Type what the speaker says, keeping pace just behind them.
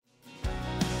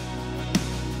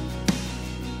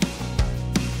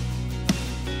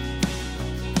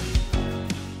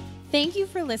Thank you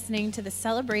for listening to the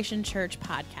Celebration Church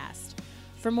podcast.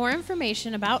 For more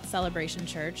information about Celebration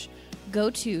Church, go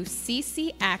to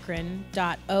ccakron.org.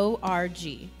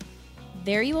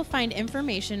 There you will find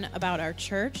information about our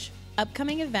church,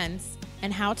 upcoming events,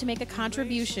 and how to make a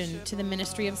contribution to the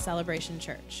ministry of Celebration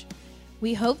Church.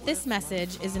 We hope this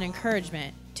message is an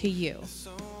encouragement to you.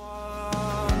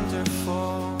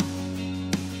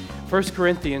 1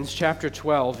 Corinthians chapter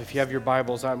 12, if you have your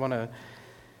Bibles, I want to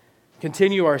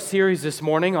continue our series this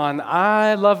morning on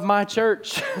I Love My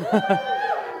Church.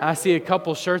 I see a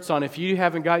couple shirts on. If you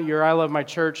haven't got your I Love My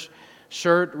Church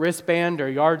shirt, wristband, or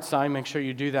yard sign, make sure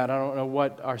you do that. I don't know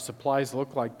what our supplies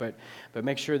look like, but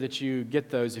make sure that you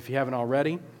get those if you haven't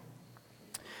already.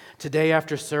 Today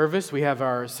after service, we have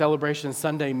our Celebration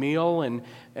Sunday meal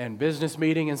and business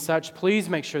meeting and such. Please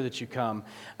make sure that you come.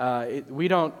 We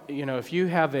don't, if you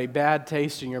have a bad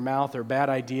taste in your mouth or bad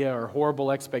idea or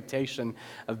horrible expectation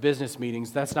of business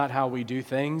meetings, that's not how we do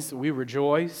things. We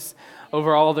rejoice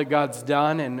over all that God's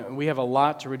done, and we have a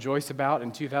lot to rejoice about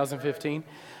in 2015.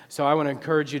 So I want to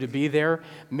encourage you to be there,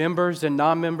 members and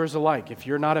non-members alike. If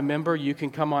you're not a member, you can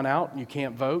come on out. You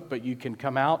can't vote, but you can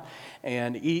come out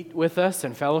and eat with us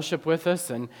and fellowship with us.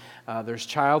 And there's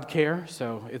childcare,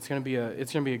 so it's going to be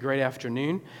a great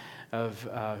afternoon of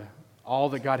all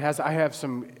that God has. I have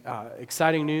some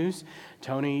exciting news.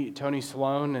 Tony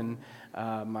Sloan and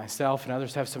myself and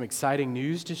others have some exciting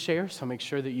news to share. So make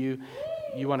sure that you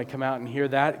want to come out and hear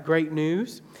that great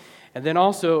news. And then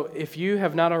also, if you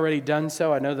have not already done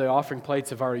so, I know the offering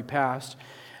plates have already passed,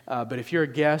 but if you're a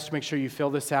guest, make sure you fill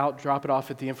this out, drop it off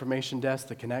at the information desk,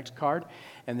 the Connect card.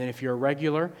 And then if you're a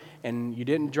regular and you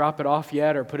didn't drop it off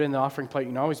yet or put it in the offering plate,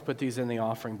 you can always put these in the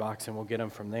offering box and we'll get them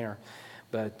from there.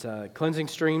 But cleansing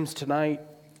streams tonight,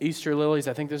 Easter lilies,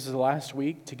 I think this is the last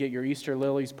week to get your Easter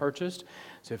lilies purchased.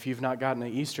 So if you've not gotten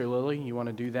an Easter lily, you want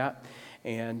to do that.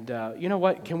 And you know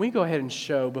what? Can we go ahead and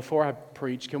show, before I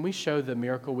preach, can we show the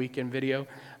Miracle Weekend video?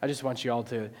 I just want you all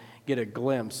to get a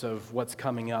glimpse of what's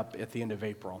coming up at the end of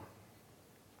April.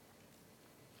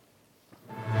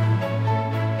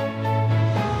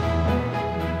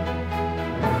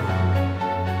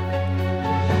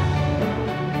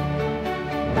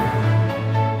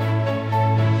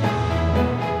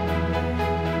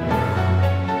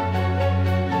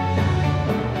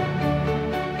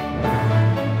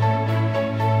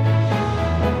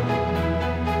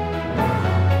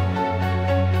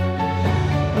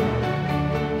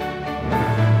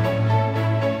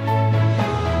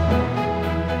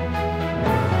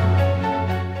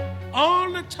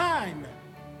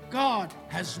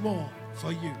 More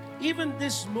for you. Even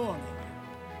this morning,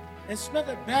 it's not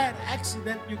a bad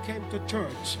accident you came to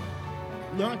church.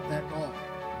 Not at all.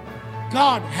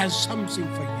 God has something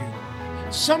for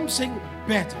you. Something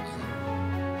better.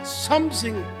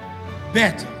 Something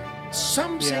better.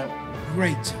 Something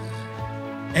greater.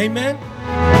 Amen?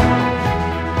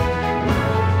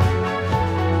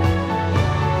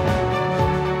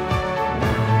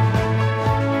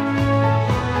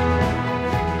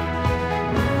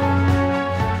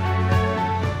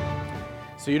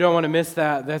 So you don't want to miss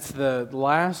that. That's the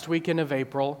last weekend of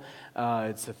April.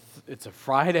 It's a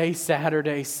Friday,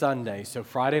 Saturday, Sunday. So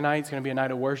Friday night is going to be a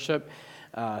night of worship.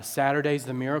 Saturday's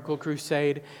the Miracle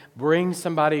Crusade. Bring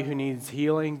somebody who needs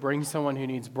healing. Bring someone who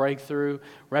needs breakthrough,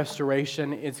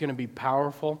 restoration. It's going to be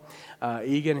powerful.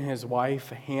 Egan and his wife,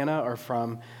 Hannah, are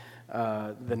from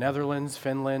the Netherlands,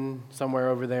 Finland, somewhere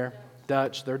over there.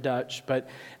 They're Dutch, but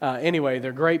anyway,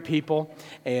 they're great people,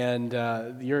 and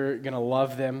you're going to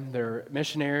love them. They're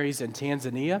missionaries in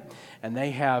Tanzania, and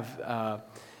they have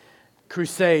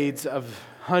crusades of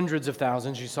hundreds of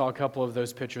thousands. You saw a couple of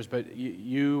those pictures, but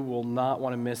you will not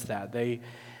want to miss that. They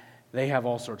have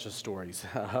all sorts of stories,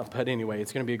 but anyway,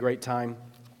 it's going to be a great time.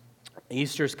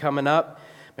 Easter's coming up.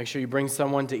 Make sure you bring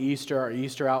someone to Easter, our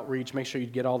Easter outreach. Make sure you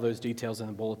get all those details in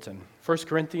the bulletin. 1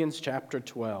 Corinthians chapter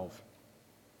 12.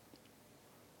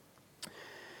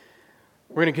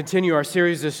 We're going to continue our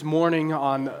series this morning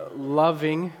on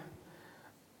loving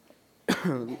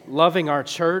our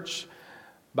church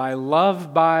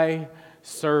by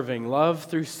serving, love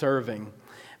through serving.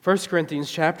 1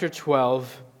 Corinthians chapter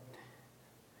 12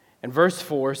 and verse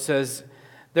 4 says,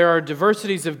 "There are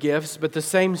diversities of gifts, but the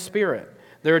same Spirit.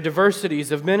 There are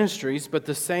diversities of ministries, but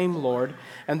the same Lord.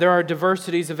 And there are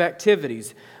diversities of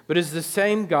activities, but it is the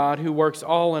same God who works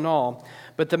all in all.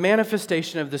 But the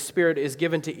manifestation of the Spirit is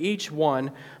given to each one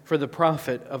for the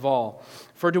profit of all.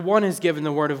 For to one is given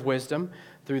the word of wisdom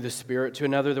through the Spirit, to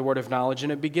another the word of knowledge."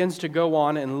 And it begins to go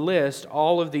on and list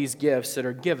all of these gifts that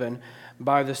are given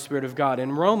by the Spirit of God.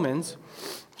 In Romans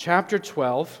chapter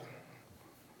 12,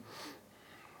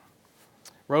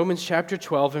 Romans chapter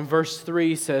 12 and verse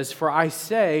 3 says, "For I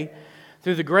say,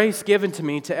 through the grace given to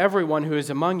me, to everyone who is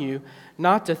among you,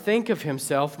 not to think of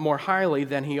himself more highly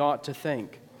than he ought to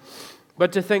think,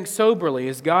 but to think soberly,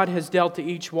 as God has dealt to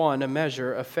each one a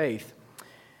measure of faith."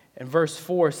 And verse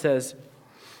 4 says,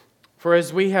 "For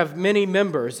as we have many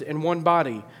members in one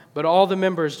body, but all the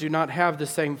members do not have the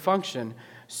same function,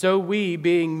 so we,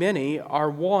 being many, are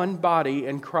one body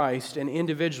in Christ and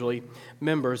individually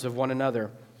members of one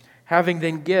another. Having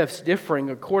then gifts differing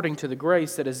according to the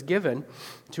grace that is given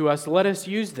to us, let us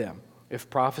use them. If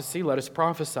prophecy, let us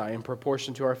prophesy in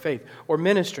proportion to our faith. Or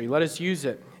ministry, let us use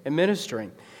it in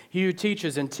ministering. He who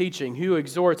teaches in teaching, he who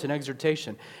exhorts in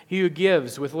exhortation, he who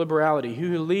gives with liberality, he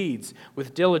who leads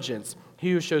with diligence,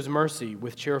 he who shows mercy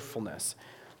with cheerfulness."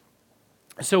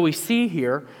 So we see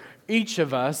here, each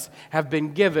of us have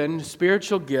been given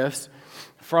spiritual gifts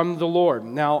from the Lord.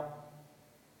 Now,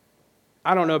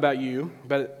 I don't know about you,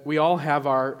 but we all have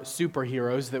our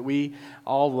superheroes that we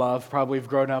all love, probably have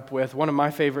grown up with. One of my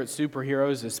favorite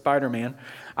superheroes is Spider-Man.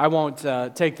 I won't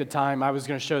take the time. I was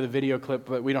going to show the video clip,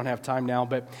 but we don't have time now.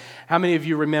 But how many of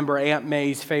you remember Aunt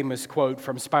May's famous quote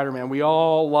from Spider-Man? "We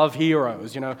all love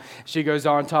heroes." You know, she goes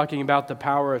on talking about the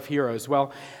power of heroes.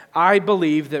 Well, I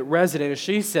believe that resident, as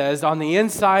she says, on the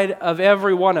inside of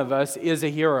every one of us is a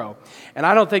hero. And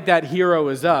I don't think that hero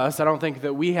is us. I don't think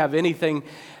that we have anything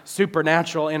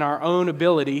supernatural in our own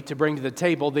ability to bring to the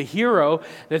table. The hero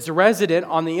that's resident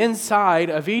on the inside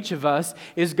of each of us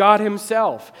is God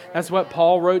Himself. That's what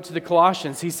Paul wrote to the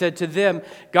Colossians. He said to them,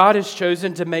 "God has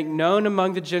chosen to make known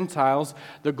among the Gentiles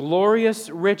the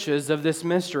glorious riches of this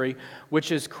mystery,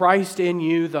 which is Christ in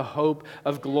you, the hope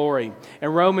of glory." In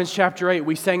Romans chapter 8,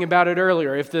 we sang about it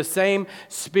earlier. If the same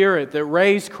Spirit that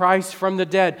raised Christ from the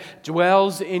dead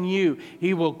dwells in you,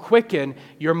 He will quicken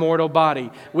your mortal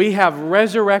body. We have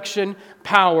resurrection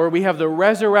power. We have the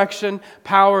resurrection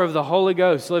power of the Holy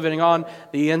Ghost living on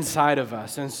the inside of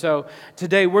us. And so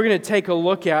today we're going to take a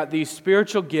look at these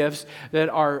spiritual gifts that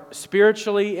are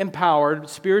spiritually empowered,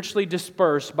 spiritually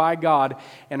dispersed by God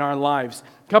in our lives.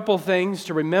 A couple things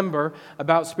to remember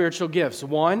about spiritual gifts.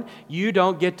 One, you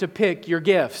don't get to pick your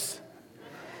gifts.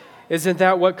 Isn't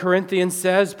that what Corinthians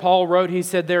says? Paul wrote, he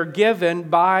said, they're given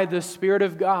by the Spirit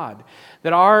of God.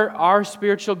 That our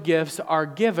spiritual gifts are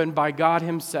given by God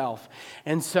Himself.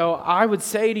 And so I would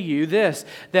say to you this,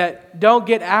 that don't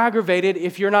get aggravated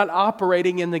if you're not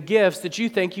operating in the gifts that you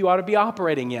think you ought to be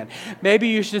operating in. Maybe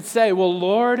you should say, well,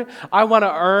 Lord, I want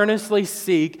to earnestly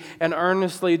seek and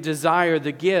earnestly desire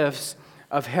the gifts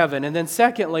of heaven. And then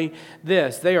secondly,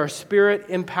 this, they are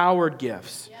Spirit-empowered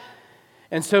gifts.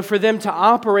 And so for them to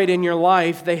operate in your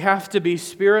life, they have to be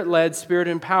Spirit-led,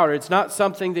 Spirit-empowered. It's not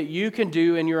something that you can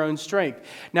do in your own strength.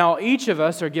 Now, each of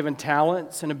us are given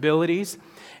talents and abilities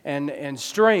and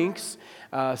strengths.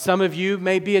 Some of you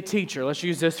may be a teacher. Let's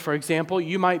use this for example.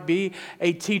 You might be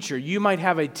a teacher. You might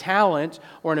have a talent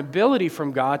or an ability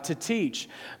from God to teach.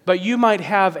 But you might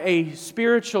have a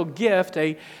spiritual gift,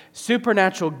 a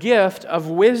supernatural gift of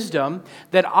wisdom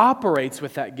that operates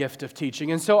with that gift of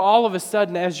teaching. And so all of a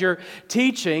sudden, as you're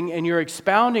teaching and you're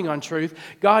expounding on truth,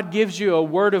 God gives you a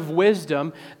word of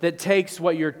wisdom that takes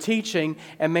what you're teaching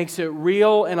and makes it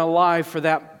real and alive for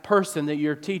that person that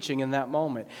you're teaching in that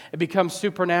moment. It becomes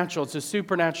supernatural. It's a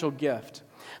supernatural gift.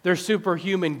 They're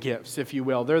superhuman gifts, if you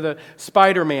will. They're the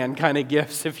Spider-Man kind of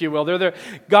gifts, if you will. They're the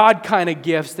God kind of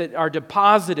gifts that are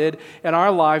deposited in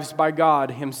our lives by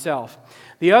God Himself.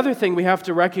 The other thing we have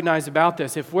to recognize about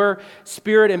this, if we're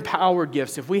Spirit-empowered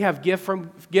gifts, if we have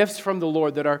gifts from the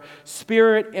Lord that are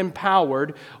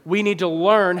Spirit-empowered, we need to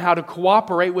learn how to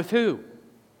cooperate with who?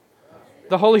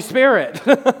 The Holy Spirit.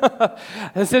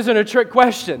 This isn't a trick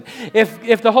question.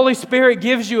 If the Holy Spirit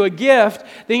gives you a gift,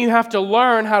 then you have to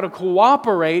learn how to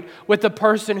cooperate with the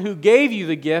person who gave you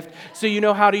the gift so you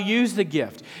know how to use the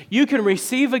gift. You can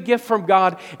receive a gift from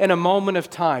God in a moment of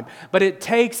time, but it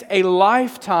takes a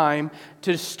lifetime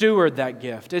to steward that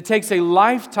gift. It takes a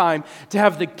lifetime to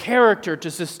have the character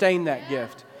to sustain that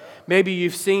gift. Maybe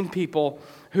you've seen people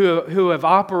who have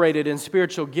operated in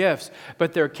spiritual gifts,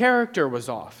 but their character was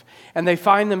off. And they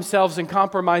find themselves in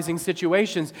compromising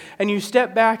situations. And you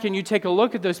step back and you take a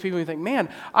look at those people and you think, man,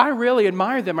 I really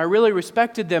admired them. I really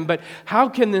respected them. But how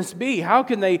can this be? How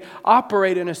can they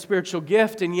operate in a spiritual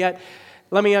gift? And yet,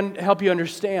 let me help you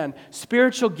understand.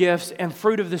 Spiritual gifts and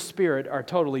fruit of the Spirit are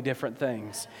totally different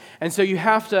things. And so you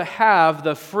have to have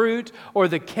the fruit or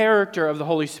the character of the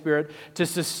Holy Spirit to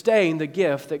sustain the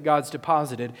gift that God's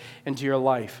deposited into your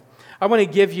life. I want to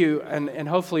give you, and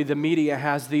hopefully the media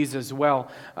has these as well.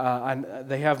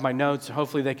 They have my notes.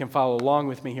 Hopefully they can follow along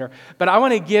with me here. But I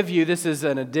want to give you, this is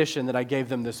an addition that I gave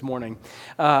them this morning.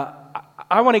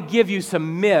 I want to give you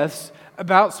some myths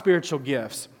about spiritual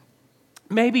gifts.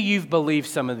 Maybe you've believed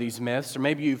some of these myths, or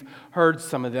maybe you've heard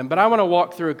some of them, but I want to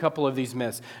walk through a couple of these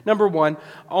myths. Number one,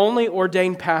 only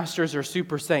ordained pastors or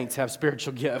super saints have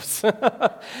spiritual gifts.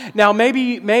 Now,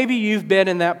 maybe you've been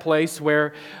in that place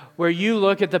where you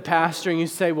look at the pastor and you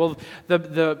say, well,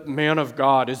 the man of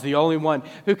God is the only one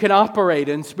who can operate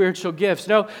in spiritual gifts.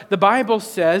 No, the Bible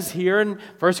says here in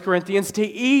 1 Corinthians, to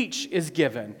each is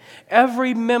given.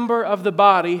 Every member of the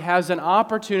body has an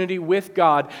opportunity with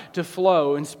God to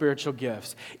flow in spiritual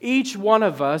gifts. Each one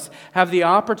of us have the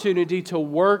opportunity to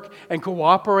work and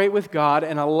cooperate with God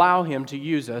and allow Him to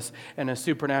use us in a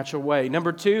supernatural way.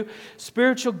 Number two,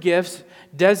 spiritual gifts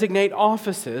designate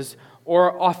offices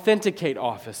or authenticate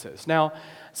offices. Now,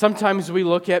 sometimes we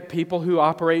look at people who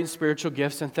operate in spiritual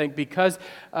gifts and think because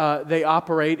they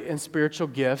operate in spiritual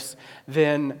gifts,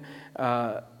 then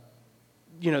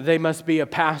they must be a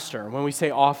pastor. When we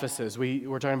say offices,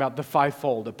 we're talking about the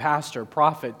fivefold, a pastor,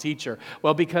 prophet, teacher.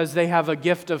 Well, because they have a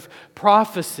gift of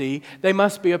prophecy, they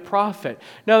must be a prophet.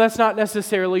 No, that's not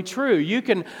necessarily true. You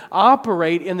can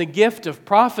operate in the gift of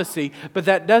prophecy, but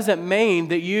that doesn't mean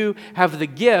that you have the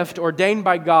gift ordained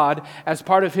by God as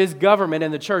part of His government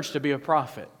in the church to be a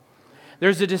prophet.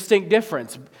 There's a distinct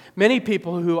difference. Many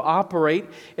people who operate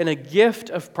in a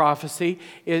gift of prophecy,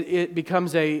 it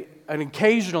becomes an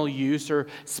occasional use or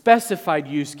specified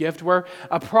use gift, where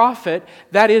a prophet,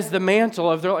 that is the mantle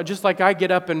of their life. Just like I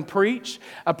get up and preach,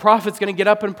 a prophet's going to get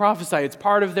up and prophesy. It's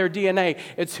part of their DNA.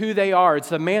 It's who they are. It's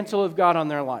the mantle of God on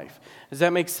their life. Does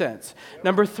that make sense?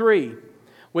 Number three,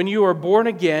 when you are born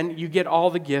again, you get all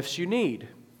the gifts you need.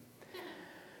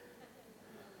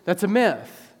 That's a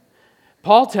myth.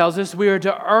 Paul tells us we are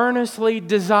to earnestly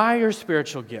desire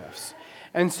spiritual gifts.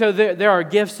 And so there are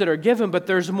gifts that are given, but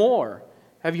there's more.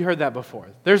 Have you heard that before?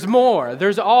 There's more.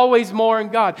 There's always more in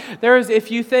God.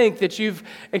 If you think that you've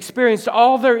experienced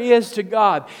all there is to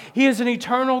God, He is an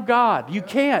eternal God. You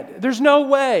can't. There's no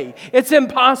way. It's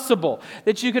impossible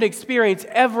that you can experience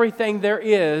everything there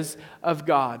is of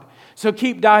God. So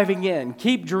keep diving in.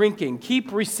 Keep drinking.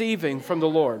 Keep receiving from the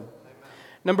Lord.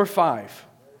 Number four.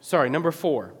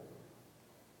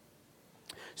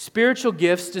 Spiritual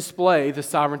gifts display the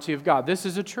sovereignty of God. This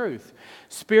is a truth.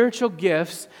 Spiritual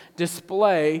gifts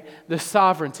display the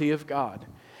sovereignty of God.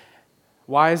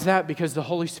 Why is that? Because the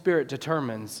Holy Spirit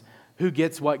determines who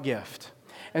gets what gift.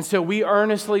 And so we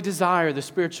earnestly desire the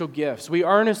spiritual gifts. We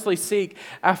earnestly seek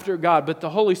after God, but the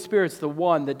Holy Spirit's the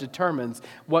one that determines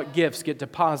what gifts get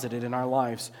deposited in our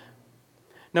lives.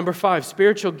 Number five,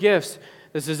 spiritual gifts.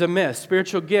 This is a myth.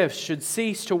 Spiritual gifts should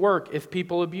cease to work if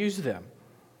people abuse them.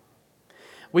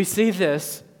 We see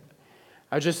this,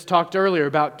 I just talked earlier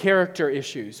about character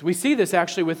issues. We see this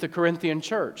actually with the Corinthian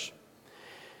church.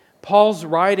 Paul's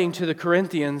writing to the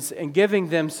Corinthians and giving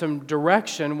them some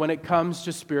direction when it comes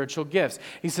to spiritual gifts.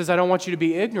 He says, I don't want you to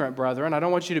be ignorant, brethren. I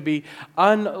don't want you to be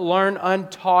unlearned,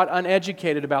 untaught,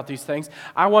 uneducated about these things.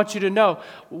 I want you to know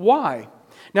why.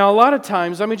 Now, a lot of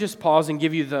times, let me just pause and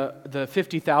give you the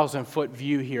 50,000-foot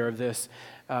view here of this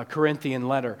Corinthian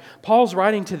letter. Paul's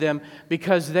writing to them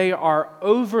because they are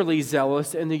overly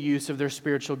zealous in the use of their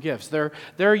spiritual gifts.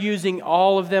 They're using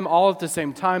all of them all at the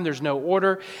same time. There's no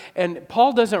order. And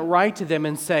Paul doesn't write to them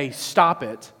and say, stop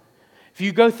it. If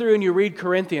you go through and you read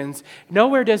Corinthians,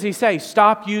 nowhere does he say,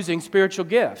 stop using spiritual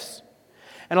gifts.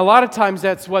 And a lot of times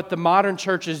that's what the modern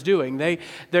church is doing.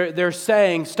 They're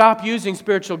saying, stop using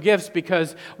spiritual gifts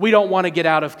because we don't want to get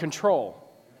out of control.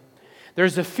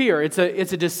 There's a fear. It's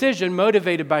a decision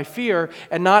motivated by fear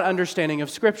and not understanding of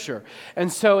Scripture.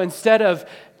 And so instead of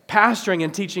pastoring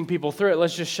and teaching people through it,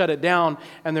 let's just shut it down,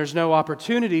 and there's no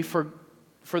opportunity for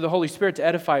the Holy Spirit to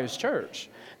edify His church.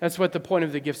 That's what the point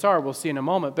of the gifts are. We'll see in a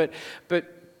moment. But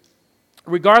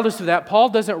regardless of that, Paul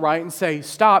doesn't write and say,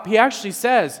 stop. He actually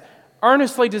says,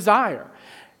 earnestly desire.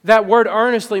 That word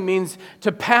earnestly means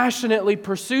to passionately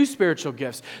pursue spiritual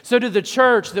gifts. So to the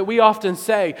church that we often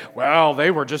say, well,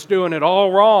 they were just doing it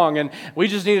all wrong and we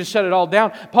just need to shut it all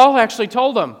down. Paul actually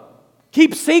told them,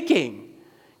 keep seeking,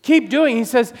 keep doing. He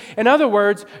says, in other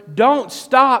words, don't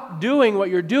stop doing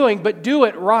what you're doing, but do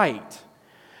it right.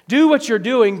 Do what you're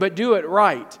doing, but do it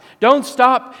right. Don't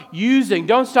stop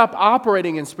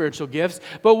operating in spiritual gifts,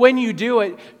 but when you do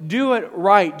it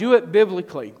right. Do it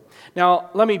biblically. Now,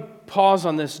 let me pause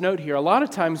on this note here. A lot of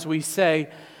times we say,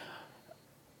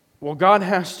 well, God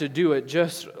has to do it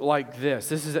just like this.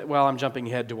 I'm jumping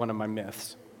ahead to one of my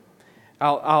myths.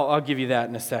 I'll give you that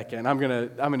in a second. I'm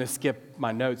gonna skip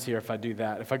my notes here if I do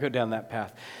that, if I go down that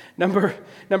path. Number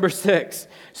 6,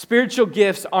 spiritual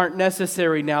gifts aren't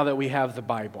necessary now that we have the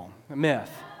Bible. A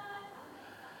myth.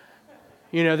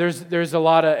 You know, there's a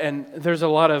lot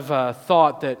of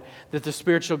thought that the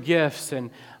spiritual gifts and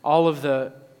all of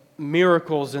the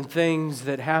miracles and things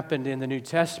that happened in the New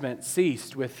Testament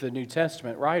ceased with the New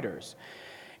Testament writers.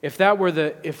 If that were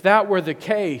the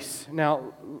case,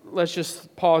 now let's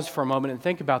just pause for a moment and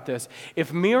think about this.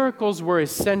 If miracles were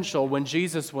essential when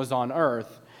Jesus was on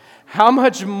earth, how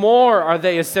much more are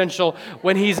they essential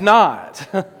when He's not?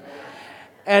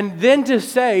 And then to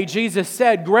say, Jesus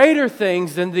said, greater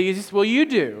things than these will you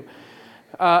do.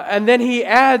 And then He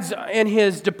adds in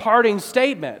His departing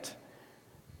statement,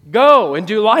 go and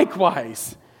do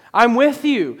likewise. I'm with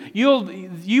you.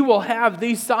 You will have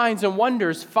these signs and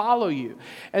wonders follow you.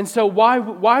 And so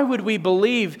why would we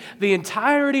believe the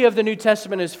entirety of the New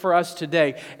Testament is for us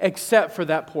today except for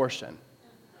that portion?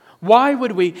 Why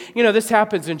would we? You know, this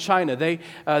happens in China.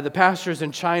 The pastors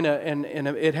in China, and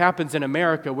it happens in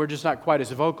America. We're just not quite as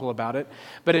vocal about it.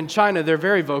 But in China, they're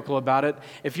very vocal about it.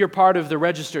 If you're part of the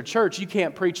registered church, you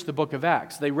can't preach the book of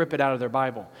Acts. They rip it out of their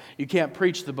Bible. You can't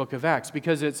preach the book of Acts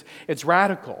because it's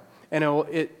radical.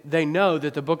 And they know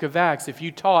that the book of Acts, if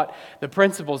you taught the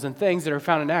principles and things that are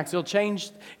found in Acts, it'll change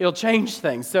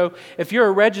things. So if you're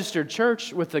a registered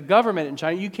church with the government in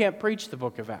China, you can't preach the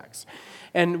book of Acts.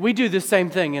 And we do the same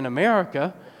thing in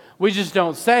America. We just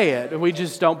don't say it. We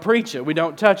just don't preach it. We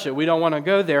don't touch it. We don't want to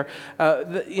go there.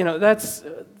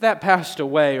 That passed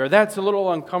away, or that's a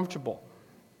little uncomfortable.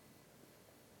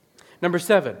 Number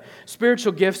 7,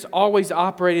 spiritual gifts always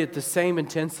operate at the same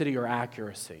intensity or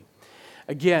accuracy.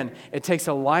 Again, it takes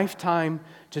a lifetime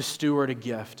to steward a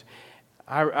gift.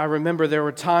 I remember there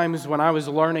were times when I was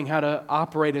learning how to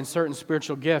operate in certain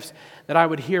spiritual gifts that I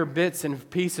would hear bits and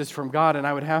pieces from God, and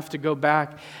I would have to go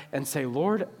back and say,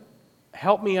 Lord,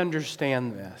 help me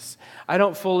understand this. I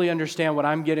don't fully understand what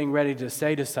I'm getting ready to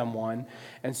say to someone,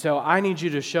 and so I need you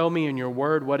to show me in your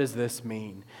word, what does this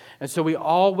mean? And so we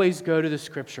always go to the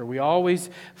Scripture. We always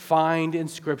find in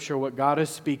Scripture what God is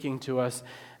speaking to us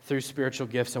through spiritual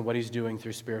gifts and what He's doing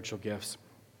through spiritual gifts.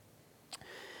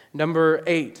 Number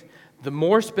 8, the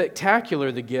more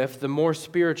spectacular the gift, the more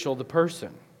spiritual the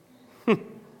person. Well,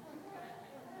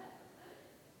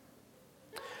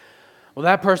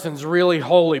 that person's really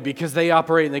holy because they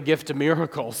operate in the gift of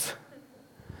miracles.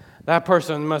 That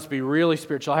person must be really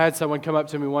spiritual. I had someone come up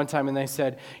to me one time and they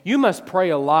said, you must pray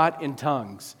a lot in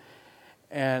tongues.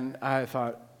 And I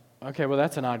thought, okay, well,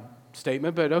 that's an odd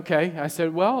statement, but okay. I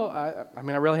said, well, I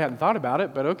really hadn't thought about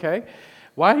it, but okay.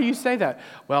 Why do you say that?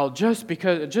 Well, just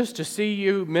to see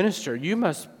you minister, you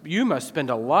must spend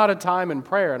a lot of time in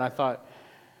prayer. And I thought,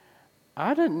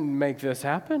 I didn't make this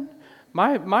happen.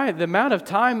 The amount of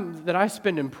time that I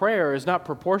spend in prayer is not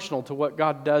proportional to what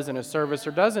God does in a service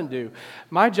or doesn't do.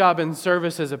 My job in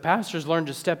service as a pastor is learn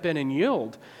to step in and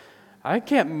yield. I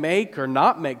can't make or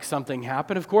not make something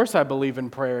happen. Of course I believe in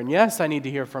prayer, and yes, I need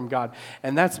to hear from God.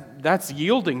 And that's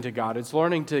yielding to God. It's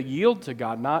learning to yield to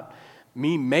God, not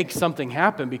me make something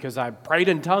happen because I prayed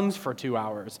in tongues for 2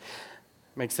 hours.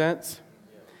 Make sense?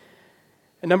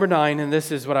 And number 9, and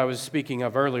this is what I was speaking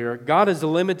of earlier, God is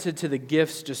limited to the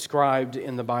gifts described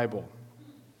in the Bible.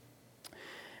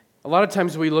 A lot of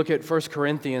times we look at 1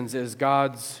 Corinthians as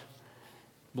God's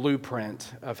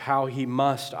blueprint of how He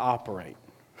must operate.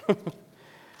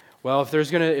 Well,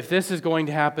 if this is going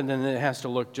to happen, then it has to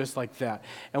look just like that.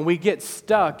 And we get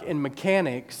stuck in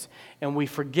mechanics, and we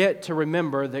forget to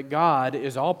remember that God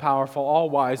is all-powerful,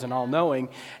 all-wise, and all-knowing.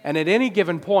 And at any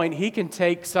given point, He can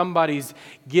take somebody's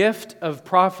gift of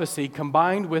prophecy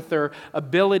combined with their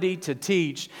ability to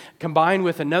teach, combined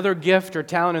with another gift or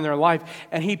talent in their life,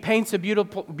 and He paints a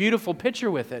beautiful, beautiful picture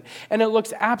with it. And it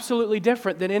looks absolutely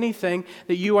different than anything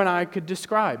that you and I could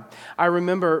describe. I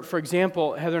remember, for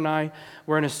example, Heather and I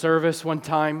were in a service one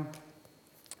time,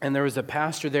 and there was a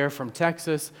pastor there from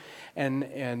Texas,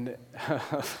 and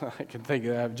I can think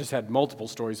of, I've just had multiple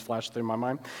stories flash through my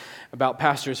mind about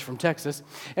pastors from Texas.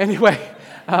 Anyway,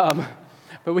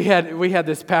 but we had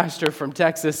this pastor from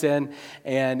Texas, and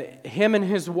him and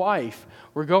his wife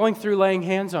were going through laying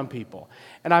hands on people.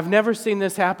 And I've never seen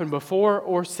this happen before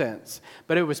or since,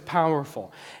 but it was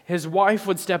powerful. His wife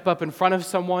would step up in front of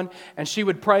someone, and she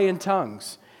would pray in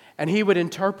tongues. And he would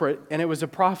interpret, and it was a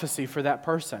prophecy for that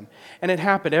person. And it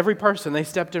happened. Every person they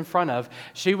stepped in front of,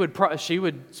 she would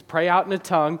pray out in a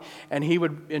tongue, and he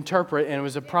would interpret, and it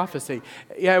was a prophecy.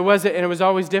 Yeah, it was, and it was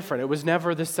always different. It was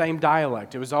never the same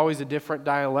dialect. It was always a different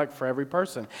dialect for every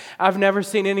person. I've never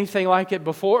seen anything like it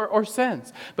before or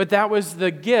since. But that was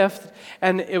the gift,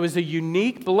 and it was a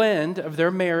unique blend of their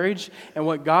marriage and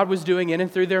what God was doing in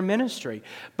and through their ministry.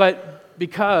 But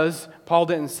because Paul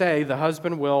didn't say the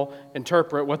husband will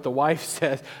interpret what the wife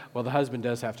says. Well, the husband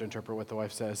does have to interpret what the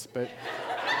wife says, but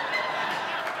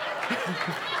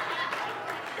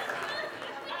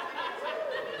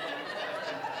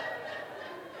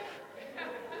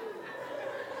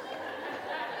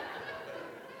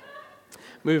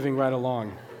Moving right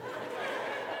along.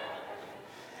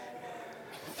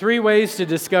 3 ways to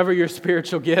discover your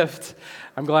spiritual gift.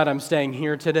 I'm glad I'm staying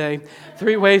here today.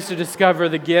 3 ways to discover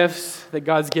the gifts that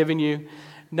God's given you.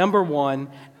 Number 1,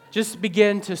 just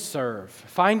begin to serve.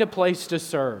 Find a place to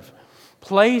serve.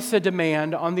 Place a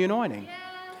demand on the anointing.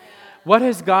 What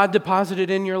has God deposited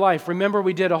in your life? Remember,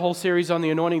 we did a whole series on the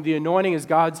anointing. The anointing is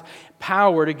God's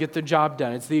power to get the job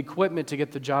done. It's the equipment to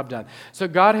get the job done. So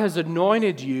God has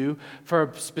anointed you for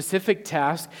a specific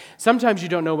task. Sometimes you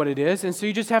don't know what it is, and so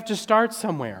you just have to start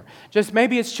somewhere. Just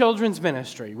maybe it's children's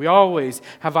ministry. We always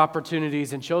have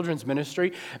opportunities in children's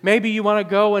ministry. Maybe you want to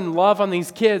go and love on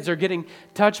these kids or getting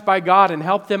touched by God and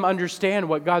help them understand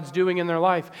what God's doing in their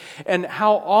life. And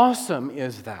how awesome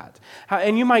is that?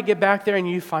 And you might get back there and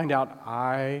you find out,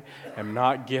 I am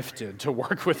not gifted to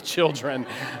work with children.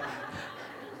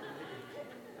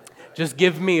 Just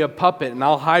give me a puppet and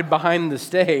I'll hide behind the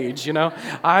stage,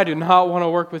 I do not want to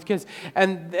work with kids.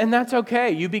 And that's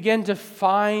okay. You begin to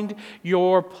find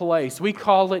your place. We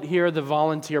call it here the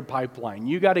volunteer pipeline.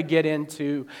 You got to get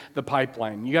into the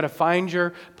pipeline. You got to find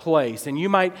your place. And you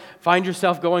might find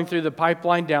yourself going through the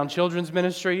pipeline down children's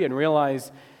ministry and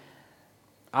realize,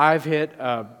 I've hit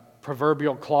a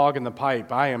proverbial clog in the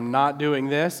pipe. I am not doing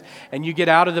this. And you get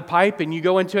out of the pipe and you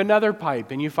go into another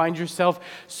pipe and you find yourself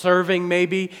serving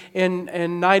maybe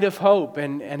in Night of Hope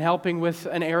and helping with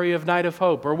an area of Night of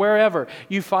Hope or wherever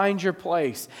you find your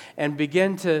place and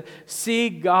begin to see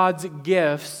God's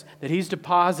gifts that He's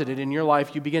deposited in your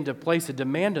life. You begin to place a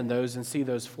demand on those and see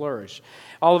those flourish.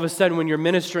 All of a sudden, when you're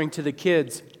ministering to the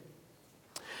kids,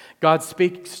 God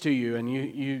speaks to you and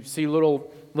you see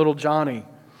little Johnny.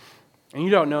 And you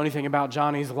don't know anything about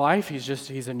Johnny's life.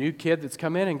 He's a new kid that's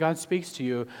come in, and God speaks to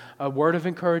you, a word of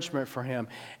encouragement for him.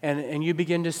 And you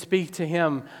begin to speak to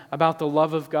him about the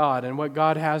love of God and what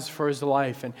God has for his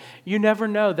life. And you never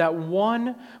know, that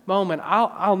one moment,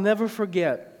 I'll never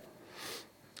forget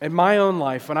in my own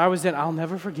life when I'll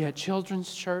never forget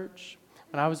children's church.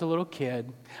 When I was a little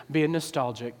kid, being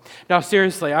nostalgic. Now,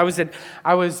 seriously, I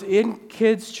was in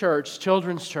kids' church,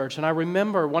 children's church, and I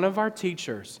remember one of our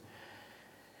teachers.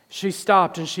 She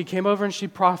stopped and she came over and she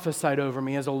prophesied over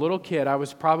me as a little kid. I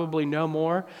was probably no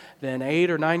more than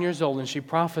 8 or 9 years old, and she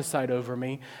prophesied over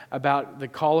me about the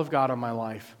call of God on my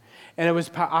life. And it was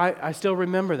I still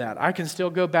remember that. I can still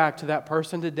go back to that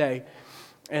person today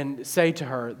and say to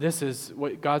her, "This is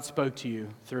what God spoke to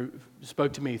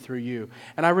me through you."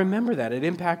 And I remember that. It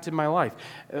impacted my life.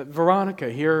 Veronica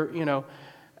here,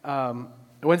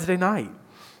 Wednesday night,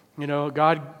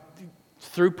 God,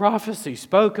 through prophecy,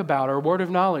 spoke about, or word of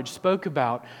knowledge, spoke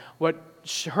about what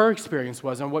her experience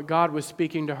was and what God was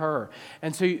speaking to her.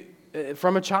 And so,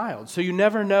 from a child. So you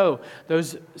never know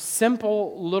those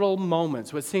simple little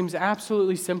moments, what seems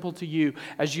absolutely simple to you,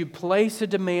 as you place a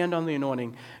demand on the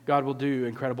anointing, God will do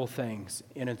incredible things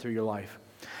in and through your life.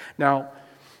 Now,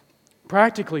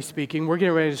 practically speaking, we're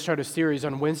getting ready to start a series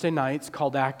on Wednesday nights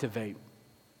called Activate.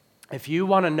 If you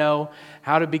want to know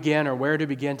how to begin or where to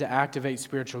begin to activate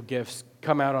spiritual gifts,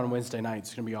 come out on Wednesday nights.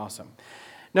 It's going to be awesome.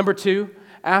 Number 2,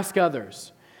 ask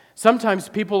others. Sometimes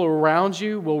people around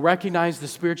you will recognize the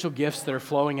spiritual gifts that are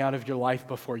flowing out of your life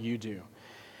before you do.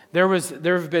 There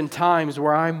have been times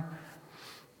where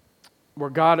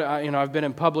God, I've been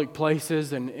in public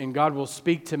places and God will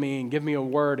speak to me and give me a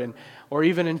word, or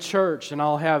even in church, and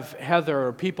I'll have Heather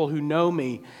or people who know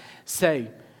me say,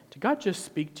 "Did God just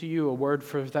speak to you a word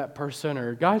for that person?"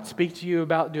 Or "God speak to you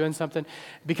about doing something?"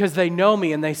 Because they know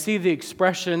me and they see the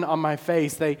expression on my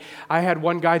face. I had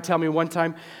one guy tell me one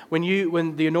time, when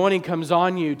the anointing comes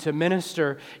on you to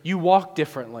minister, you walk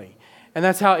differently. And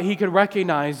that's how he could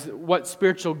recognize what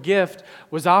spiritual gift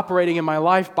was operating in my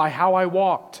life by how I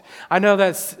walked. I know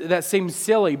that seems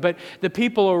silly, but the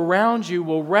people around you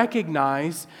will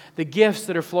recognize the gifts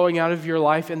that are flowing out of your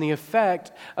life and the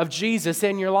effect of Jesus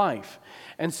in your life.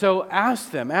 And so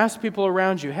ask people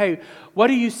around you, "Hey, what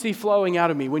do you see flowing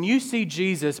out of me? When you see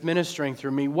Jesus ministering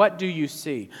through me, what do you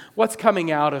see? What's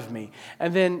coming out of me?"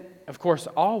 And then, of course,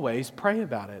 always pray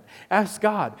about it. Ask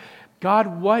God,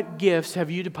 what gifts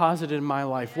have you deposited in my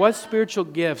life? What spiritual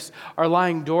gifts are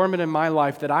lying dormant in my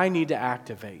life that I need to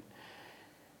activate?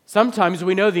 Sometimes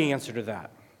we know the answer to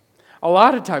that. A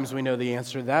lot of times we know the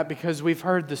answer to that because we've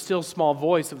heard the still small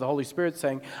voice of the Holy Spirit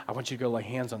saying, "I want you to go lay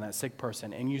hands on that sick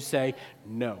person." And you say,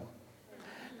 "No."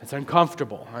 It's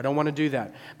uncomfortable. I don't want to do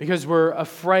that because we're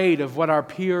afraid of what our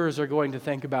peers are going to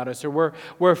think about us, or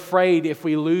we're afraid if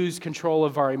we lose control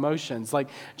of our emotions. Like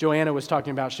Joanna was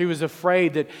talking about, she was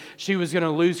afraid that she was going to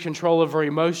lose control of her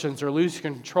emotions or lose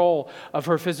control of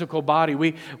her physical body.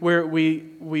 We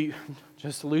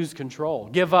just lose control.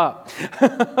 Give up.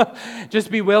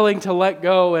 Just be willing to let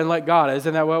go and let God.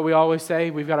 Isn't that what we always say?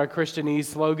 We've got our Christianese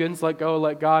slogans, let go,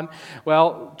 let God.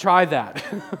 Well, try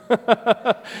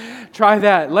that. Try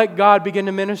that. Let God begin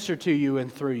to minister to you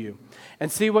and through you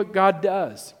and see what God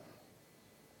does.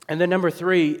 And then number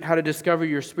 3, how to discover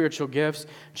your spiritual gifts.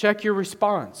 Check your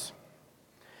response.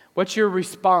 What's your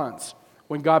response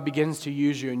when God begins to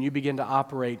use you and you begin to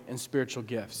operate in spiritual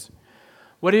gifts?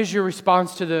 What is your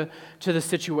response to the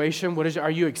situation? Are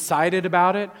you excited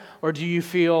about it? Or do you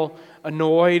feel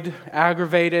annoyed,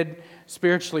 aggravated,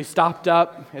 spiritually stopped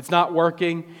up? It's not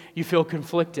working. You feel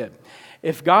conflicted.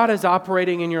 If God is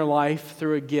operating in your life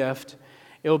through a gift,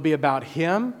 it'll be about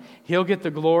Him. He'll get the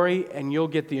glory and you'll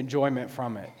get the enjoyment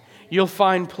from it. You'll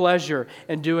find pleasure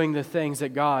in doing the things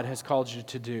that God has called you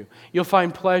to do. You'll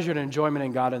find pleasure and enjoyment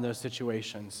in God in those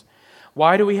situations.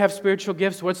 Why do we have spiritual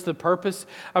gifts? What's the purpose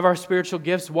of our spiritual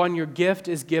gifts? 1, your gift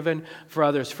is given for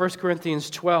others. 1 Corinthians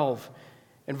 12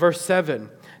 and verse 7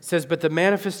 says, "But the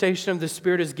manifestation of the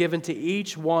Spirit is given to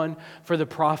each one for the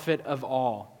profit of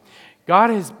all."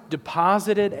 God has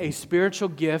deposited a spiritual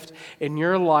gift in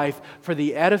your life for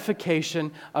the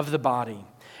edification of the body.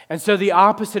 And so the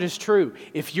opposite is true.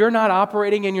 If you're not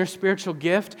operating in your spiritual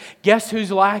gift, guess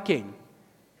who's lacking?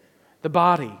 The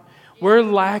body. We're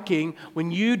lacking when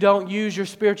you don't use your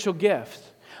spiritual gift.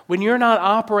 When you're not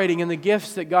operating in the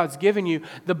gifts that God's given you,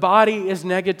 the body is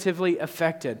negatively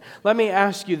affected. Let me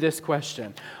ask you this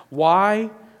question. Why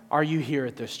are you here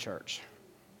at this church?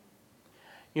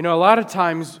 You know, a lot of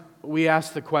times we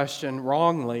ask the question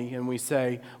wrongly and we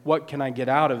say, what can I get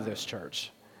out of this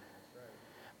church?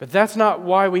 But that's not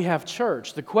why we have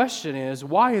church. The question is,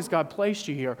 why has God placed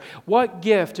you here? What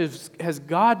gift has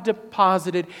God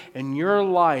deposited in your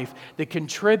life that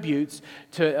contributes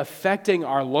to affecting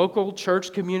our local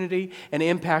church community and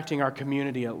impacting our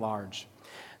community at large?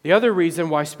 The other reason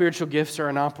why spiritual gifts are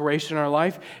in operation in our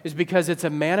life is because it's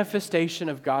a manifestation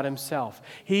of God Himself.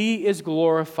 He is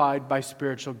glorified by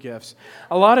spiritual gifts.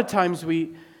 A lot of times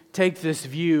we take this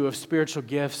view of spiritual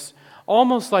gifts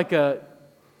almost like a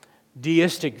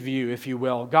deistic view, if you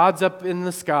will. God's up in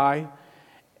the sky,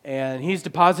 and He's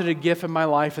deposited a gift in my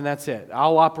life, and that's it.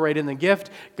 I'll operate in the gift.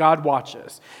 God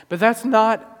watches. But that's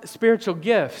not spiritual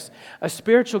gifts. A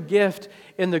spiritual gift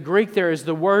in the Greek there is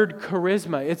the word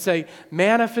charisma. It's a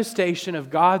manifestation of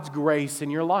God's grace in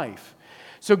your life.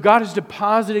 So God has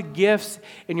deposited gifts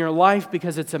in your life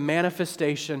because it's a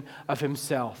manifestation of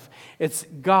Himself. It's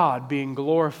God being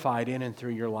glorified in and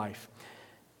through your life.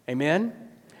 Amen?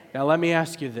 Now let me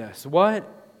ask you this.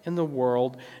 What in the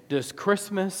world does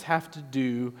Christmas have to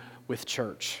do with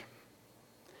church?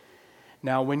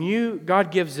 Now when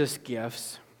God gives us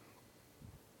gifts,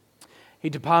 He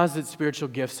deposits spiritual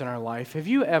gifts in our life. Have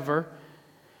you ever,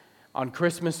 on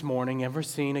Christmas morning, ever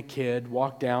seen a kid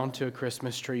walk down to a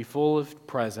Christmas tree full of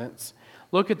presents,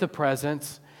 look at the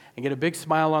presents, and get a big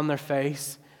smile on their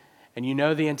face, and you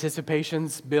know the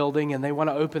anticipation's building, and they want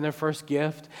to open their first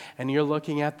gift, and you're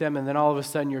looking at them, and then all of a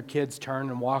sudden your kids turn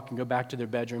and walk and go back to their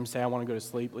bedroom and say, I want to go to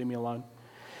sleep, leave me alone?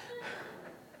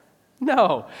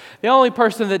 No. The only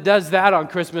person that does that on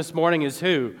Christmas morning is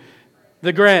who?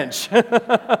 The Grinch.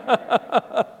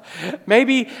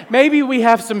 Maybe we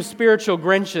have some spiritual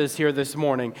Grinches here this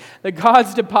morning. That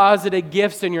God's deposited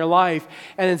gifts in your life,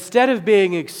 and instead of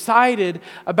being excited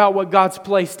about what God's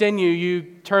placed in you, you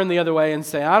turn the other way and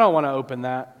say, I don't want to open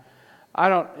that.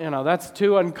 That's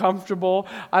too uncomfortable.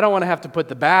 I don't want to have to put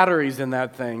the batteries in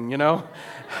that thing, I don't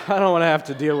want to have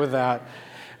to deal with that.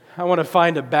 I want to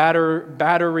find a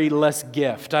battery-less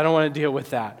gift. I don't want to deal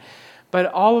with that. But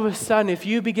all of a sudden, if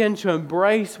you begin to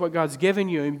embrace what God's given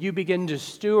you and you begin to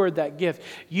steward that gift,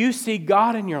 you see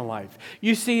God in your life.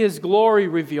 You see His glory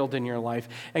revealed in your life,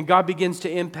 and God begins to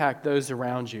impact those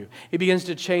around you. He begins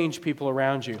to change people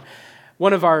around you.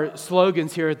 One of our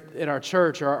slogans here at our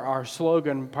church, our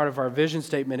slogan, part of our vision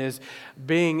statement, is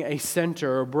being a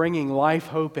center or bringing life,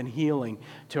 hope, and healing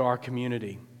to our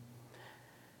community.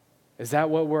 Is that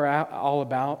what we're all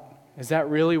about? Is that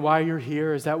really why you're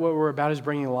here? Is that what we're about, is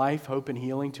bringing life, hope, and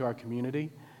healing to our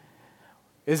community?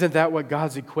 Isn't that what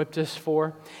God's equipped us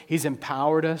for? He's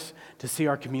empowered us to see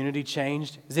our community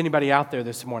changed. Is anybody out there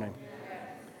this morning? Yes.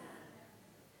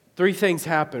 3 things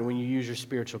happen when you use your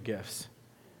spiritual gifts.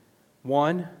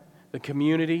 1, the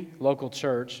community, local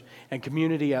church, and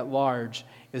community at large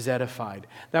is edified.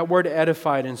 That word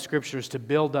edified in Scripture is to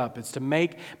build up. It's to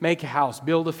make a house,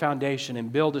 build a foundation,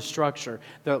 and build a structure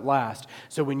that lasts.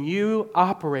 So when you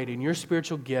operate in your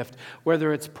spiritual gift,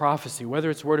 whether it's prophecy, whether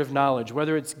it's word of knowledge,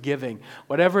 whether it's giving,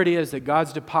 whatever it is that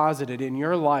God's deposited in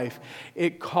your life,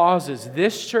 it causes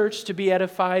this church to be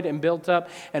edified and built up,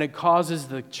 and it causes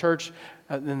the church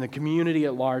and the community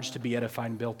at large to be edified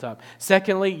and built up.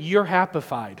 Secondly, you're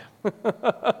happified.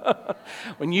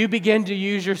 When you begin to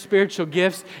use your spiritual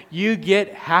gifts, you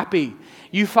get happy.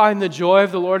 You find the joy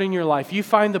of the Lord in your life. You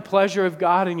find the pleasure of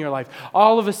God in your life.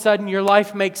 All of a sudden, your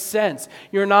life makes sense.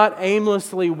 You're not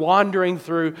aimlessly wandering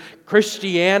through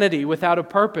Christianity without a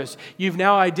purpose. You've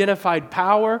now identified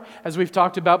power, as we've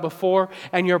talked about before,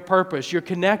 and your purpose. You're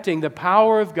connecting the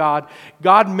power of God,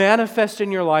 God manifest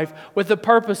in your life, with the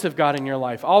purpose of God in your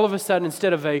life. All of a sudden,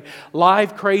 instead of a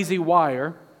live, crazy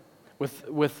wire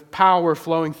with power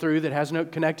flowing through that has no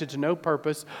connected to no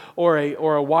purpose, or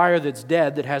a wire that's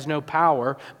dead that has no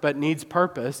power but needs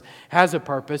purpose, has a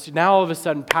purpose. Now all of a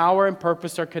sudden power and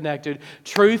purpose are connected,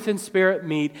 truth and spirit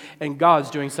meet, and God's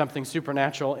doing something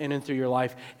supernatural in and through your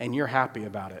life, and you're happy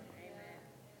about it.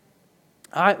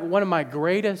 One of my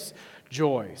greatest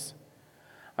joys,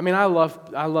 I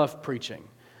love preaching.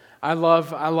 I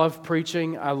love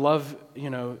preaching. I love,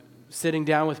 sitting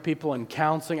down with people and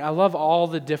counseling. I love all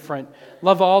the different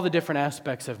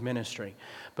aspects of ministry.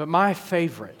 But my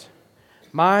favorite,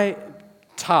 my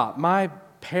top, my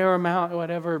paramount,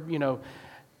 whatever,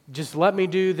 just let me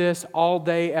do this all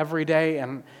day, every day,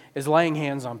 and is laying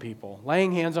hands on people.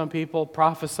 Laying hands on people,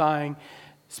 prophesying,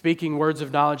 speaking words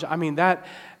of knowledge.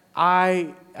 I'm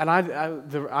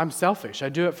selfish. I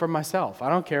do it for myself. I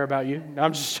don't care about you. No,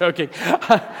 I'm just joking.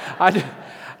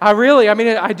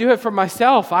 I do it for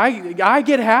myself. I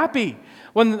get happy.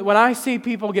 When I see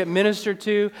people get ministered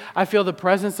to, I feel the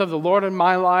presence of the Lord in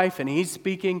my life, and He's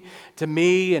speaking to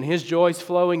me, and His joy's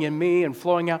flowing in me and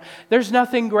flowing out. There's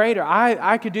nothing greater.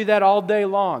 I could do that all day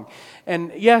long.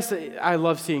 And yes, I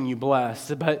love seeing you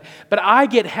blessed, but I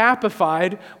get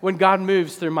happified when God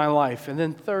moves through my life. And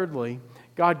then thirdly,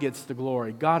 God gets the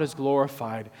glory. God is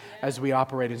glorified as we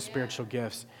operate in spiritual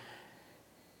gifts.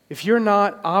 If you're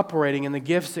not operating in the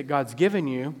gifts that God's given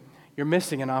you, you're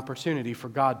missing an opportunity for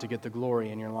God to get the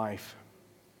glory in your life.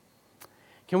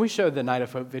 Can we show the Night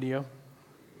of Hope video?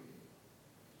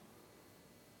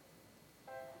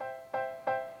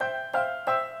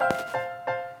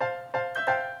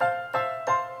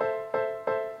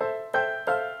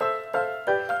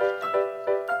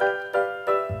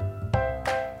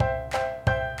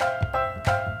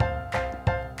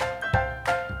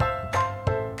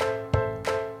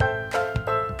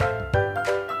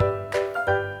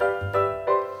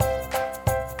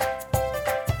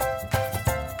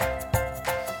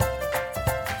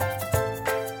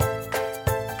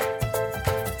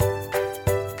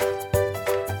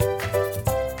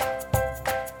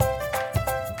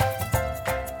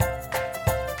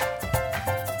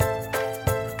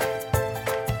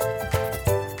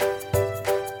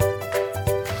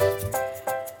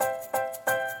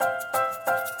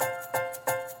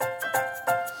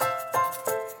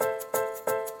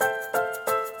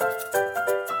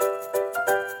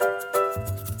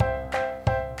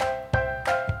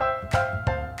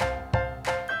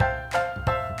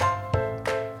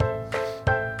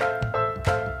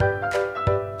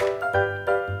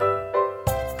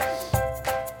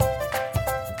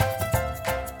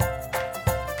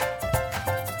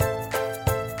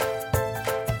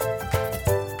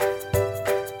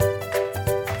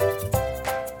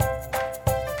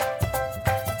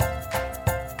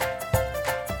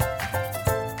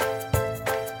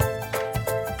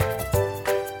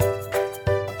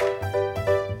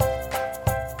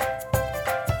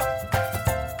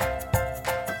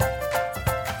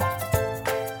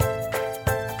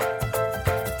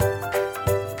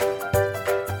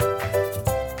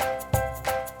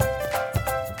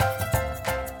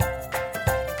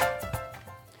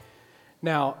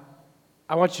 Now,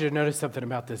 I want you to notice something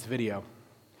about this video.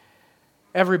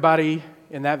 Everybody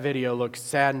in that video looks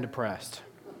sad and depressed.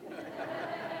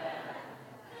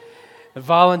 The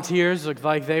volunteers looked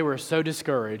like they were so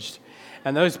discouraged.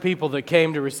 And those people that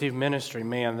came to receive ministry,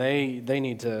 man, they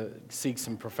need to seek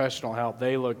some professional help.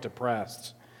 They look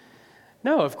depressed.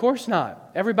 No, of course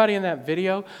not. Everybody in that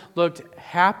video looked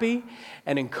happy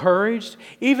and encouraged.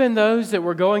 Even those that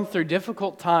were going through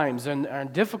difficult times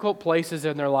and difficult places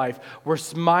in their life were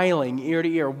smiling ear to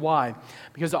ear. Why?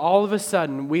 Because all of a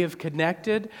sudden we have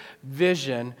connected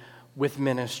vision with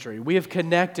ministry. We have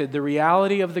connected the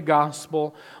reality of the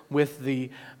gospel with the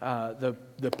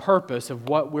purpose of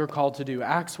what we're called to do.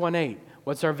 Acts 1:8.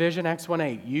 What's our vision? Acts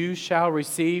 1:8. You shall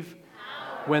receive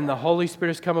when the Holy Spirit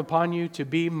has come upon you to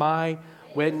be my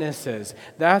witnesses.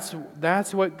 That's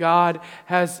what God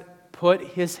has put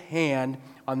His hand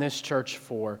on this church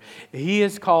for. He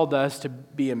has called us to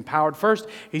be empowered. First,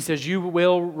 He says, you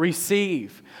will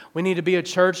receive. We need to be a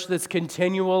church that's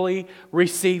continually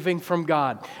receiving from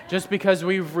God. Just because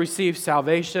we've received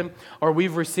salvation or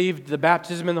we've received the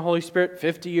baptism in the Holy Spirit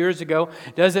 50 years ago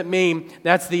doesn't mean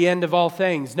that's the end of all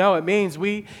things. No, it means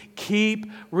we keep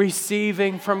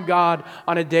receiving from God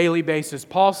on a daily basis.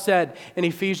 Paul said in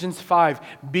Ephesians 5,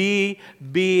 be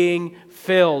being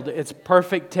filled. It's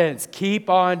perfect tense. Keep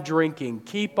on drinking.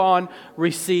 Keep on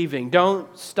receiving.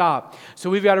 Don't stop. So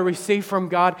we've got to receive from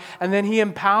God, and then He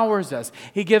empowers us.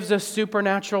 He gives us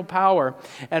supernatural power.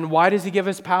 And why does He give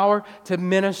us power? To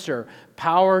minister.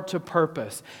 Power to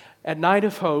purpose. At Night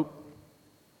of Hope,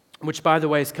 which by the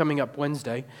way is coming up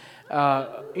Wednesday,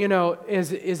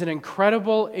 is an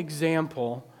incredible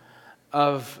example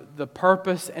of the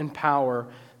purpose and power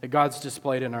that God's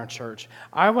displayed in our church.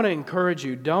 I want to encourage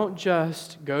you, don't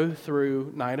just go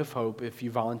through Night of Hope if you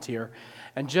volunteer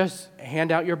and just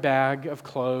hand out your bag of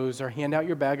clothes or hand out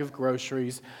your bag of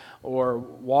groceries or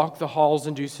walk the halls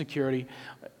and do security,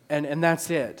 and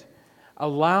that's it.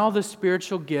 Allow the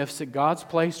spiritual gifts that God's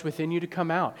placed within you to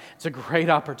come out. It's a great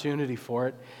opportunity for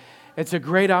it. It's a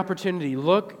great opportunity.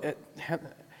 Look at,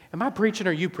 am I preaching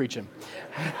or you preaching?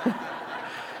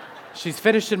 She's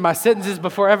finishing my sentences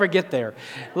before I ever get there.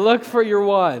 Look for your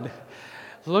one.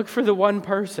 Look for the one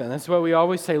person. That's what we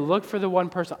always say. Look for the one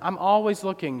person. I'm always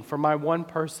looking for my one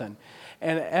person.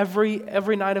 And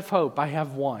every Night of Hope, I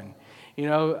have one. You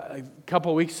know, a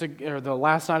couple of weeks ago, or the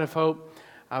last Night of Hope,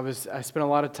 I spent a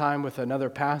lot of time with another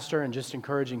pastor and just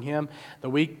encouraging him.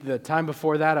 The time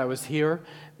before that, I was here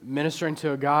ministering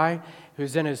to a guy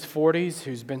who's in his 40s,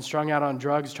 who's been strung out on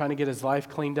drugs, trying to get his life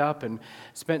cleaned up, and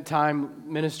spent time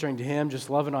ministering to him, just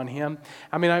loving on him.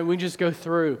 I mean, we just go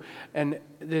through, and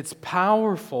it's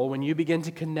powerful when you begin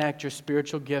to connect your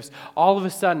spiritual gifts. All of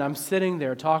a sudden, I'm sitting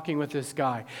there talking with this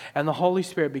guy, and the Holy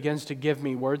Spirit begins to give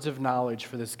me words of knowledge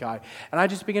for this guy, and I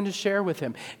just begin to share with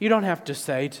him. You don't have to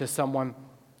say to someone,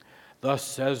 "Thus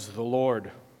says the Lord,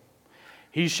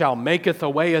 He shall maketh a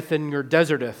wayeth in your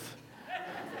deserteth."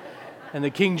 In the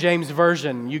King James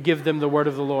Version, you give them the word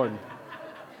of the Lord.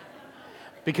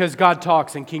 Because God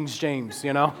talks in King James,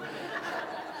 you know.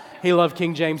 He loved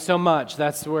King James so much,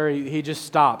 that's where he just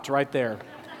stopped right there.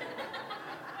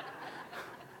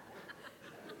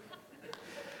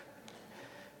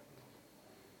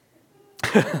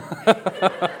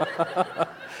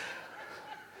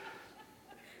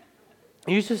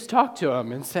 You just talk to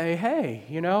him and say, "Hey,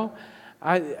 you know,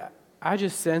 I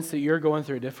just sense that you're going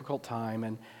through a difficult time,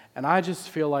 and I just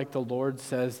feel like the Lord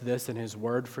says this in His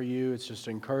Word for you. It's just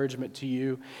encouragement to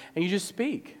you." And you just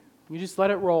speak. You just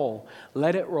let it roll.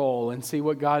 Let it roll and see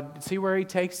where He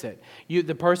takes it.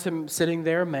 The person sitting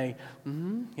there may,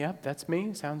 yep, that's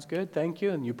me. Sounds good. Thank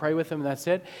you. And you pray with them and that's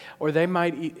it. Or they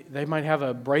might have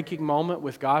a breaking moment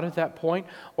with God at that point.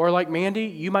 Or like Mandy,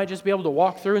 you might just be able to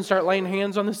walk through and start laying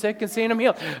hands on the sick and seeing them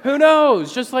healed. Who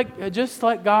knows? Just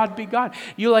let God be God.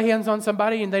 You lay hands on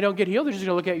somebody and they don't get healed, they're just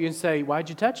going to look at you and say, "Why'd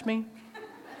you touch me?"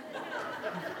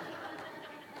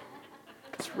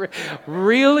 It's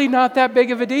really not that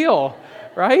big of a deal,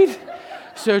 right?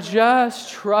 So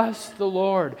just trust the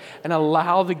Lord and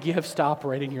allow the gifts to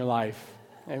operate in your life.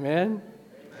 Amen?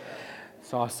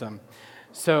 It's awesome.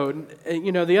 So,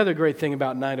 you know, the other great thing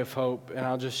about Night of Hope, and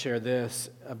I'll just share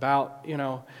this, about, you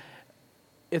know,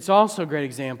 it's also a great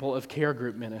example of care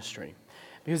group ministry.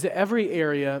 Because every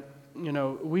area, you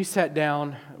know, we sat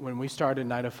down when we started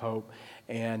Night of Hope,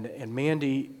 and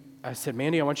Mandy, I said,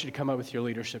 "Mandy, I want you to come up with your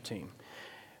leadership team.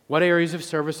 What areas of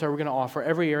service are we going to offer?"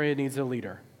 Every area needs a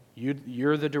leader.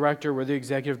 You're the director, we're the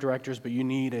executive directors, but you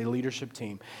need a leadership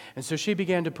team. And so she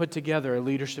began to put together a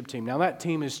leadership team. Now that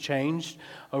team has changed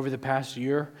over the past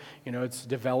year. You know, it's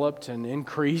developed and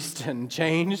increased and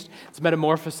changed. It's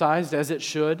metamorphosized as it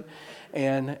should.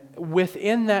 And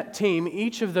within that team,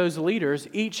 each of those leaders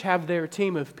each have their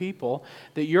team of people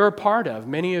that you're a part of.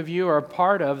 Many of you are a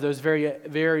part of those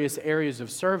various areas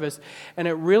of service, and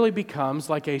it really becomes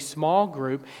like a small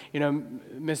group. You know,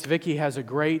 Miss Vicki has a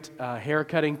great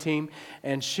haircutting team,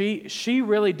 and she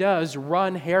really does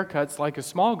run haircuts like a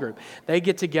small group. They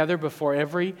get together before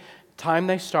every time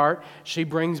they start, she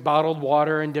brings bottled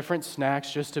water and different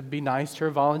snacks just to be nice to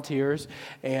her volunteers.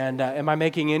 And am I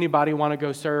making anybody want to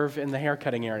go serve in the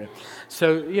haircutting area?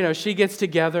 So, she gets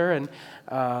together and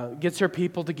gets her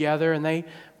people together, and they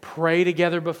pray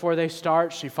together before they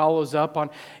start. She follows up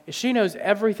on, she knows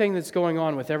everything that's going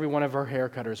on with every one of her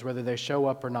haircutters, whether they show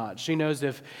up or not. She knows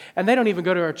and they don't even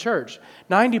go to our church.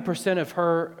 90% of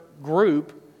her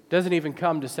group doesn't even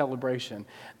come to celebration.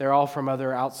 They're all from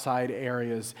other outside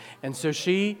areas. And so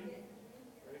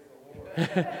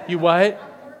you what?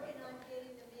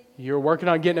 You're working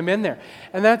on getting them in there.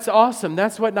 And that's awesome.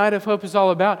 That's what Night of Hope is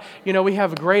all about. We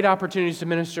have great opportunities to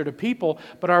minister to people,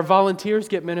 but our volunteers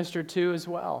get ministered to as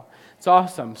well. It's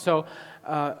awesome. So,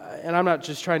 and I'm not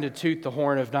just trying to toot the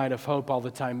horn of Night of Hope all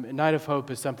the time. Night of Hope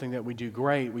is something that we do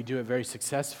great. We do it very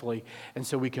successfully, and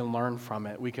so we can learn from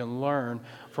it. We can learn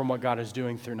from what God is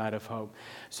doing through Night of Hope.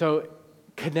 So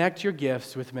connect your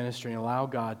gifts with ministry and allow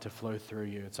God to flow through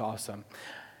you. It's awesome.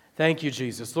 Thank you,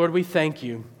 Jesus. Lord, we thank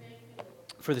you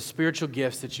for the spiritual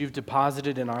gifts that you've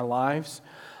deposited in our lives.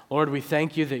 Lord, we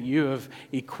thank you that you have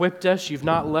equipped us. You've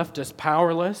not left us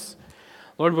powerless.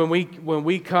 Lord, when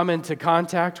we come into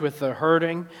contact with the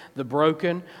hurting, the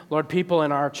broken, Lord, people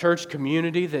in our church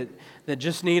community that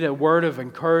just need a word of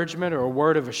encouragement or a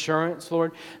word of assurance,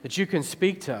 Lord, that you can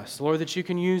speak to us, Lord, that you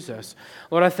can use us.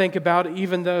 Lord, I think about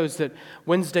even those that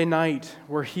Wednesday night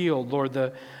were healed, Lord,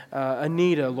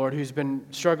 Anita, Lord, who's been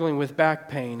struggling with back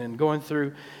pain and going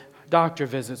through doctor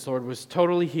visits, Lord, was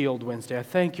totally healed Wednesday. I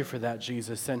thank you for that,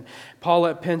 Jesus. And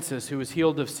Paulette Pensis, who was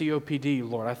healed of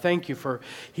COPD, Lord, I thank you for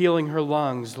healing her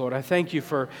lungs, Lord. I thank you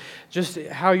for just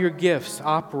how your gifts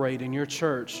operate in your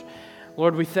church.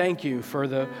 Lord, we thank you for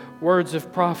the words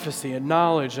of prophecy and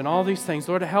knowledge and all these things.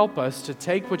 Lord, help us to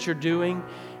take what you're doing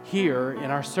here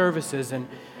in our services and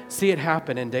see it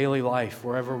happen in daily life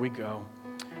wherever we go.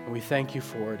 And we thank you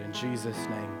for it in Jesus'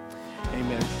 name.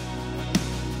 Amen.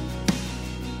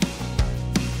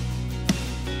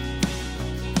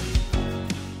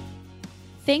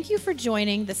 Thank you for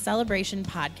joining the Celebration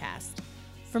Podcast.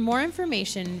 For more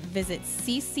information, visit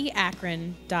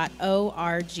ccakron.org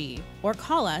or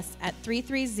call us at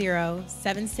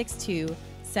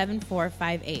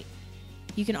 330-762-7458.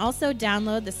 You can also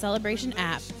download the Celebration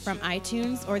app from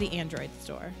iTunes or the Android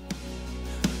store.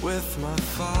 With my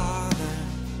Father,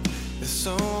 it's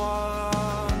so